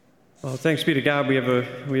Well, thanks be to God.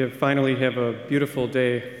 We finally have a beautiful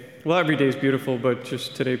day. Well, every day is beautiful, but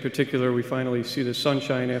just today in particular, we finally see the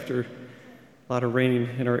sunshine after a lot of rain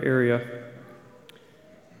in our area.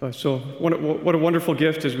 So what a wonderful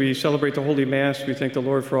gift as we celebrate the Holy Mass. We thank the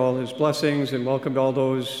Lord for all his blessings and welcome all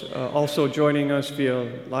those also joining us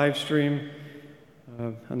via live stream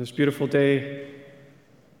on this beautiful day.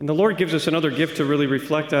 And the Lord gives us another gift to really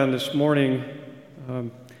reflect on this morning.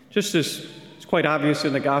 It's quite obvious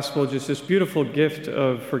in the gospel, just this beautiful gift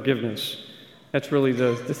of forgiveness. That's really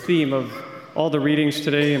the theme of all the readings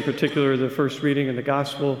today, in particular the first reading in the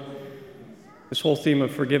gospel, this whole theme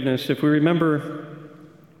of forgiveness. If we remember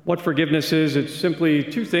what forgiveness is, it's simply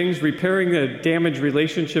two things: repairing a damaged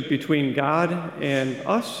relationship between God and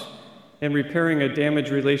us, and repairing a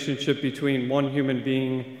damaged relationship between one human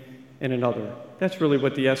being and another. That's really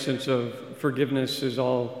what the essence of forgiveness is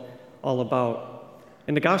all about.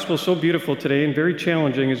 And the gospel is so beautiful today and very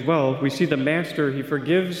challenging as well. We see the master, he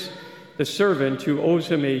forgives the servant who owes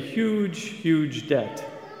him a huge debt,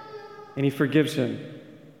 and he forgives him.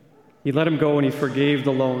 He let him go and he forgave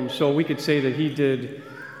the loan. So we could say that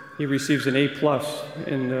he receives an A+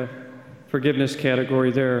 in the forgiveness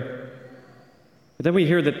category there. But then we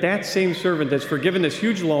hear that same servant that's forgiven this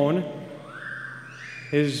huge loan,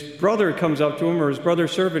 his brother comes up to him, or his brother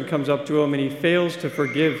servant comes up to him, and he fails to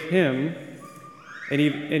forgive him an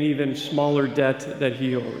even smaller debt that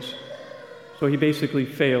he owes. So he basically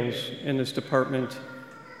fails in this department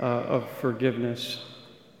of forgiveness.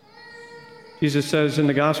 Jesus says in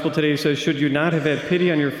the gospel today, he says, "Should you not have had pity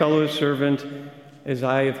on your fellow servant as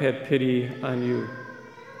I have had pity on you?"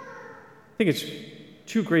 I think it's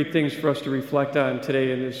two great things for us to reflect on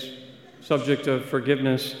today in this subject of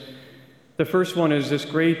forgiveness. The first one is this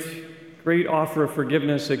great offer of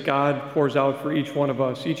forgiveness that God pours out for each one of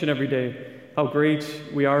us, each and every day. How great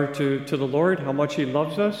we are to the Lord, how much he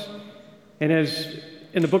loves us. And as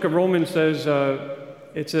in the book of Romans says,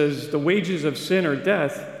 it says, the wages of sin are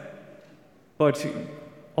death, but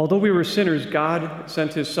although we were sinners, God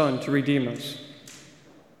sent his Son to redeem us.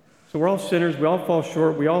 So we're all sinners, we all fall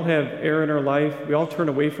short, we all have error in our life, we all turn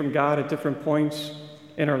away from God at different points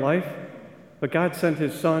in our life, but God sent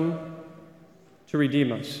his Son to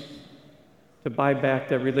redeem us, to buy back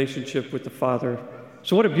that relationship with the Father.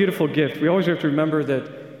 So what a beautiful gift. We always have to remember that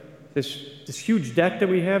this huge debt that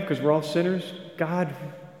we have, because we're all sinners, God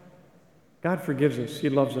forgives us. He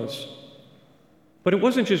loves us. But it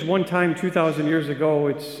wasn't just one time 2,000 years ago.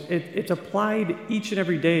 It's applied each and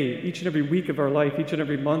every day, each and every week of our life, each and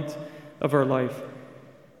every month of our life.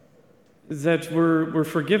 That we're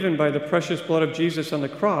forgiven by the precious blood of Jesus on the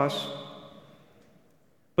cross,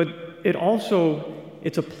 but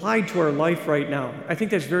it's applied to our life right now. I think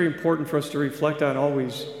that's very important for us to reflect on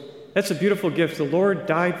always. That's a beautiful gift. The Lord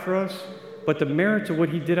died for us, but the merit of what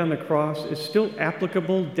he did on the cross is still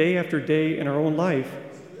applicable day after day in our own life.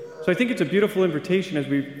 So I think it's a beautiful invitation as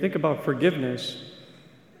we think about forgiveness,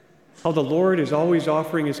 how the Lord is always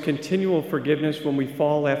offering his continual forgiveness when we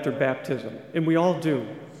fall after baptism. And we all do.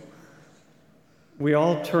 We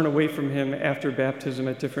all turn away from him after baptism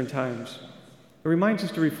at different times. It reminds us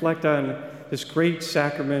to reflect on this great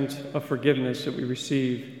sacrament of forgiveness that we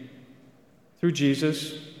receive through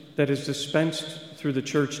Jesus that is dispensed through the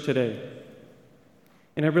church today.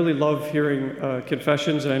 And I really love hearing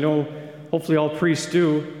confessions, and I know hopefully all priests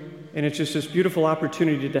do, and it's just this beautiful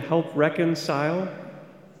opportunity to help reconcile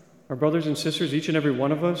our brothers and sisters, each and every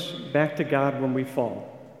one of us, back to God when we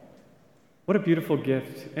fall. What a beautiful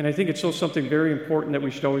gift. And I think it's so something very important that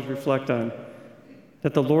we should always reflect on,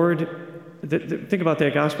 that the Lord... Think about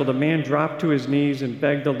that gospel. The man dropped to his knees and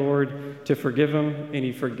begged the Lord to forgive him, and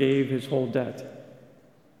he forgave his whole debt.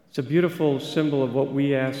 It's a beautiful symbol of what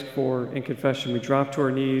we ask for in confession. We drop to our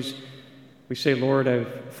knees. We say, Lord,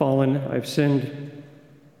 I've fallen. I've sinned.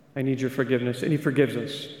 I need your forgiveness. And he forgives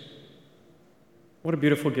us. What a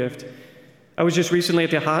beautiful gift. I was just recently at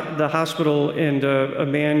the hospital, and a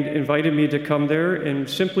man invited me to come there. And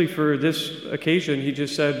simply for this occasion, he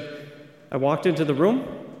just said, I walked into the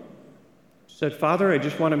room, said, Father, I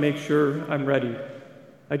just want to make sure I'm ready.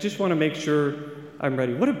 I just want to make sure I'm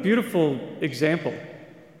ready. What a beautiful example.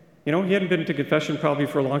 You know, he hadn't been to confession probably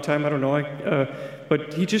for a long time, I don't know,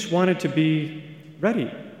 but he just wanted to be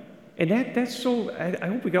ready. And that's so, I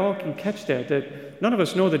hope we all can catch that none of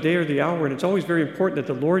us know the day or the hour, and it's always very important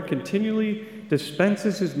that the Lord continually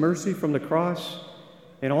dispenses his mercy from the cross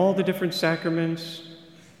in all the different sacraments,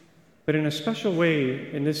 but in a special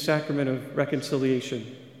way in this sacrament of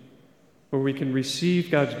reconciliation, where we can receive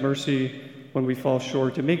God's mercy when we fall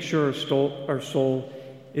short, to make sure our soul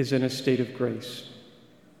is in a state of grace.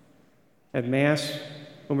 At Mass,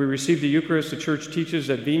 When we receive the Eucharist, the Church teaches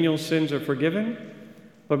that venial sins are forgiven,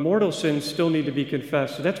 but mortal sins still need to be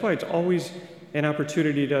confessed. So that's why it's always an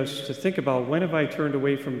opportunity to us to think about, when have I turned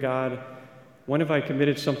away from God? When have I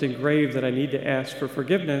committed something grave that I need to ask for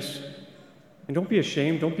forgiveness? And don't be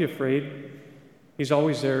ashamed, don't be afraid. He's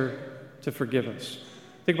always there to forgive us.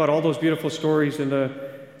 Think about all those beautiful stories in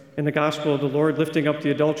the gospel of the Lord, lifting up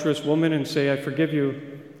the adulterous woman and say, I forgive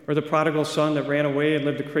you. Or the prodigal son that ran away and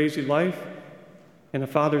lived a crazy life, and the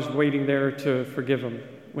father's waiting there to forgive him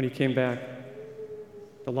when he came back.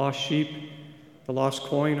 The lost sheep, the lost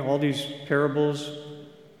coin, all these parables,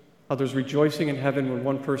 how there's rejoicing in heaven when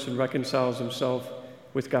one person reconciles himself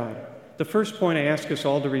with God. The first point I ask us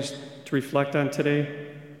all to reflect on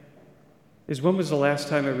today is, when was the last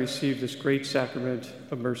time I received this great sacrament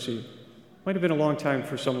of mercy? Might have been a long time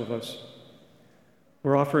for some of us.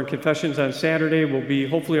 We're offering confessions on Saturday. We'll be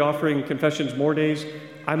hopefully offering confessions more days.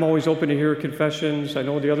 I'm always open to hear confessions. I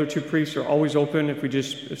know the other two priests are always open.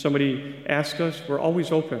 If somebody asks us, we're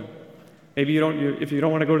always open. Maybe if you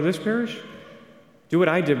don't want to go to this parish, do what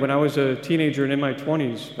I did when I was a teenager and in my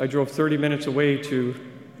 20s. I drove 30 minutes away to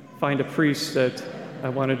find a priest that I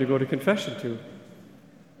wanted to go to confession to.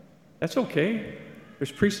 That's okay.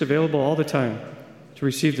 There's priests available all the time to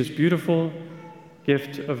receive this beautiful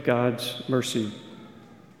gift of God's mercy.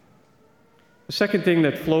 The second thing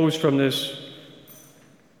that flows from this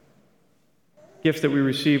gift that we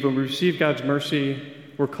receive, when we receive God's mercy,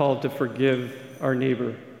 we're called to forgive our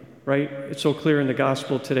neighbor, right? It's so clear in the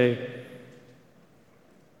gospel today.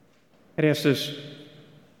 I'd ask us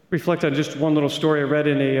reflect on just one little story I read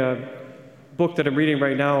in a book that I'm reading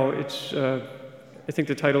right now. It's I think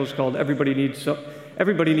the title is called Everybody Needs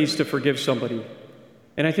to Forgive Somebody.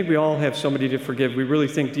 And I think we all have somebody to forgive. We really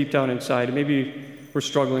think deep down inside, and maybe we're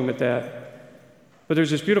struggling with that. But there's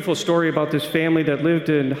this beautiful story about this family that lived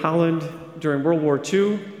in Holland during World War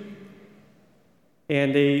II,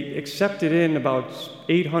 and they accepted in about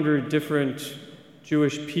 800 different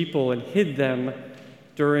Jewish people and hid them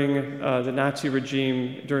during the Nazi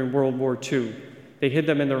regime during World War II. They hid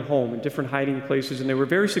them in their home in different hiding places, and they were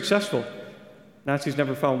very successful. Nazis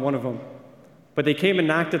never found one of them. But they came and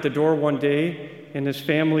knocked at the door one day, and this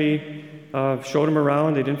family showed them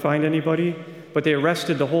around. They didn't find anybody, but they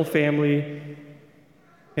arrested the whole family,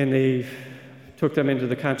 and they took them into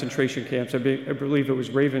the concentration camps. I believe it was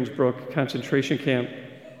Ravensbrück concentration camp.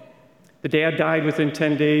 The dad died within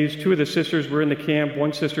 10 days. Two of the sisters were in the camp.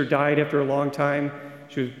 One sister died after a long time.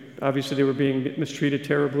 Obviously, they were being mistreated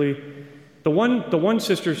terribly. The one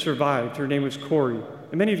sister survived. Her name was Corrie.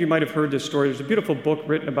 And many of you might have heard this story. There's a beautiful book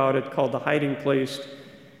written about it called The Hiding Place.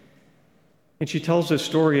 And she tells this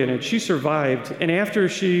story in it. She survived. And after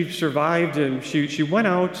she survived, and she went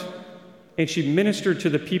out and she ministered to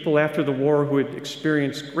the people after the war who had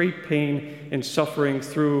experienced great pain and suffering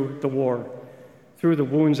through the war, through the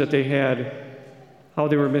wounds that they had, how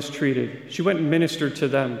they were mistreated. She went and ministered to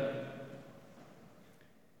them.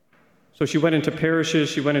 So she went into parishes,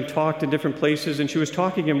 she went and talked in different places, and she was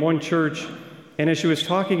talking in one church. And as she was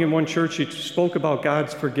talking in one church, she spoke about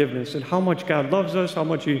God's forgiveness and how much God loves us, how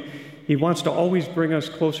much He wants to always bring us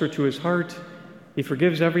closer to His heart. He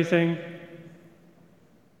forgives everything.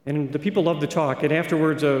 And the people loved to talk. And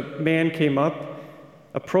afterwards, a man came up,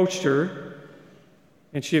 approached her,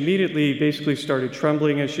 and she immediately basically started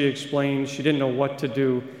trembling as she explained. She didn't know what to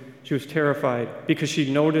do. She was terrified because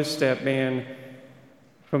she noticed that man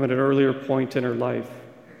from an earlier point in her life.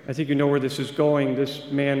 I think you know where this is going. This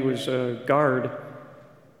man was a guard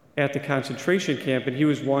at the concentration camp, and he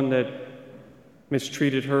was one that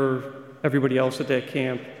mistreated her, everybody else at that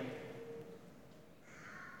camp.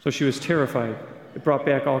 So she was terrified. It brought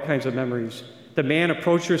back all kinds of memories. The man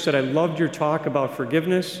approached her and said, I loved your talk about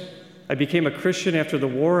forgiveness. I became a Christian after the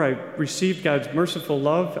war. I received God's merciful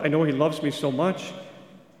love. I know He loves me so much.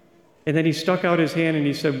 And then he stuck out his hand and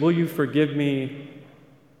he said, will you forgive me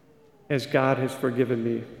as God has forgiven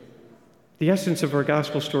me? The essence of our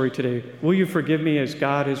gospel story today, will you forgive me as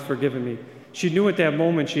God has forgiven me? She knew at that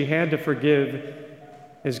moment she had to forgive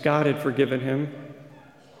as God had forgiven him,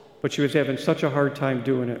 but she was having such a hard time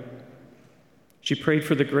doing it. She prayed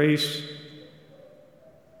for the grace,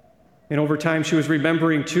 and over time she was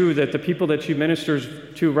remembering too that the people that she ministers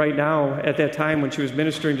to right now, at that time when she was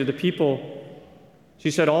ministering to the people, she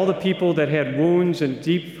said all the people that had wounds and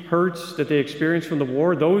deep hurts that they experienced from the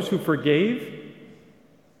war, those who forgave,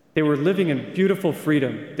 they were living in beautiful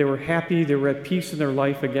freedom. They were happy. They were at peace in their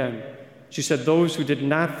life again. She said those who did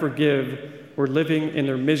not forgive were living in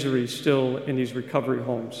their misery still in these recovery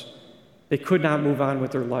homes. They could not move on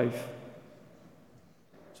with their life.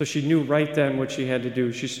 So she knew right then what she had to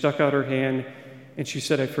do. She stuck out her hand and she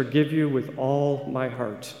said, "I forgive you with all my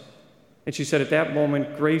heart." And she said at that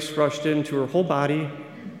moment, grace rushed into her whole body,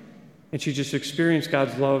 and she just experienced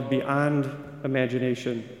God's love beyond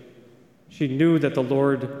imagination. She knew that the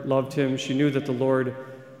Lord loved him. She knew that the Lord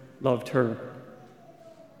loved her.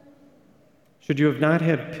 Should you have not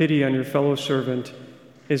had pity on your fellow servant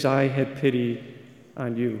as I had pity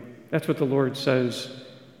on you? That's what the Lord says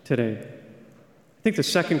today. I think the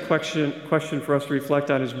second question for us to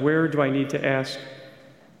reflect on is, where do I need to ask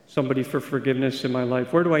somebody for forgiveness in my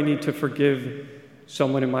life? Where do I need to forgive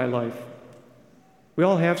someone in my life? We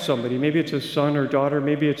all have somebody. Maybe it's a son or daughter.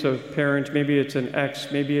 Maybe it's a parent. Maybe it's an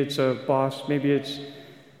ex. Maybe it's a boss. Maybe it's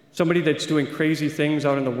somebody that's doing crazy things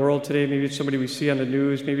out in the world today. Maybe it's somebody we see on the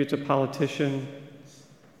news. Maybe it's a politician.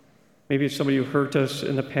 Maybe it's somebody who hurt us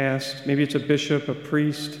in the past. Maybe it's a bishop, a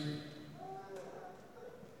priest.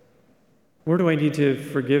 Where do I need to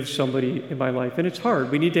forgive somebody in my life? And it's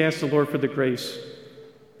hard. We need to ask the Lord for the grace.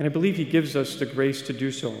 And I believe he gives us the grace to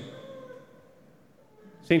do so.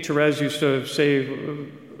 St. Therese used to say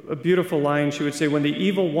a beautiful line. She would say, when the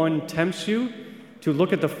evil one tempts you to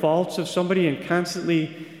look at the faults of somebody and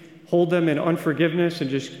constantly hold them in unforgiveness and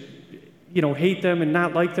just, hate them and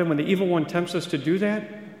not like them, when the evil one tempts us to do that,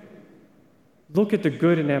 look at the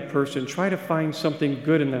good in that person. Try to find something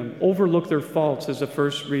good in them. Overlook their faults, as the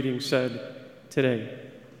first reading said today.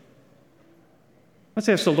 Let's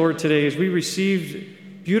ask the Lord today, as we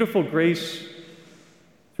received beautiful grace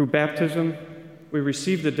through baptism, we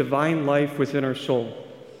receive the divine life within our soul.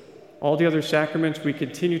 All the other sacraments, we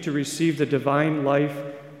continue to receive the divine life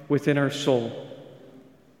within our soul.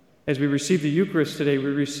 As we receive the Eucharist today,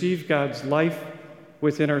 we receive God's life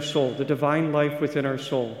within our soul, the divine life within our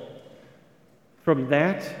soul. From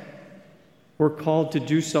that, we're called to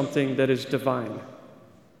do something that is divine,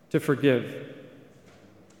 to forgive.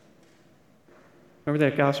 Remember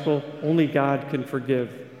that gospel? Only God can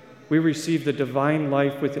forgive. We receive the divine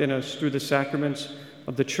life within us through the sacraments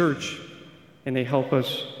of the church, and they help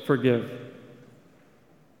us forgive.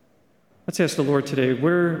 Let's ask the Lord today,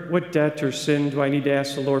 what debt or sin do I need to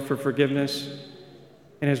ask the Lord for forgiveness?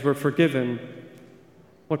 And as we're forgiven,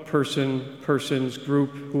 what persons,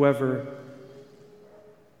 group, whoever,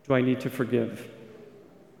 do I need to forgive?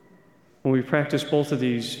 When we practice both of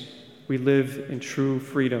these, we live in true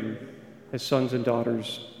freedom as sons and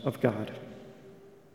daughters of God.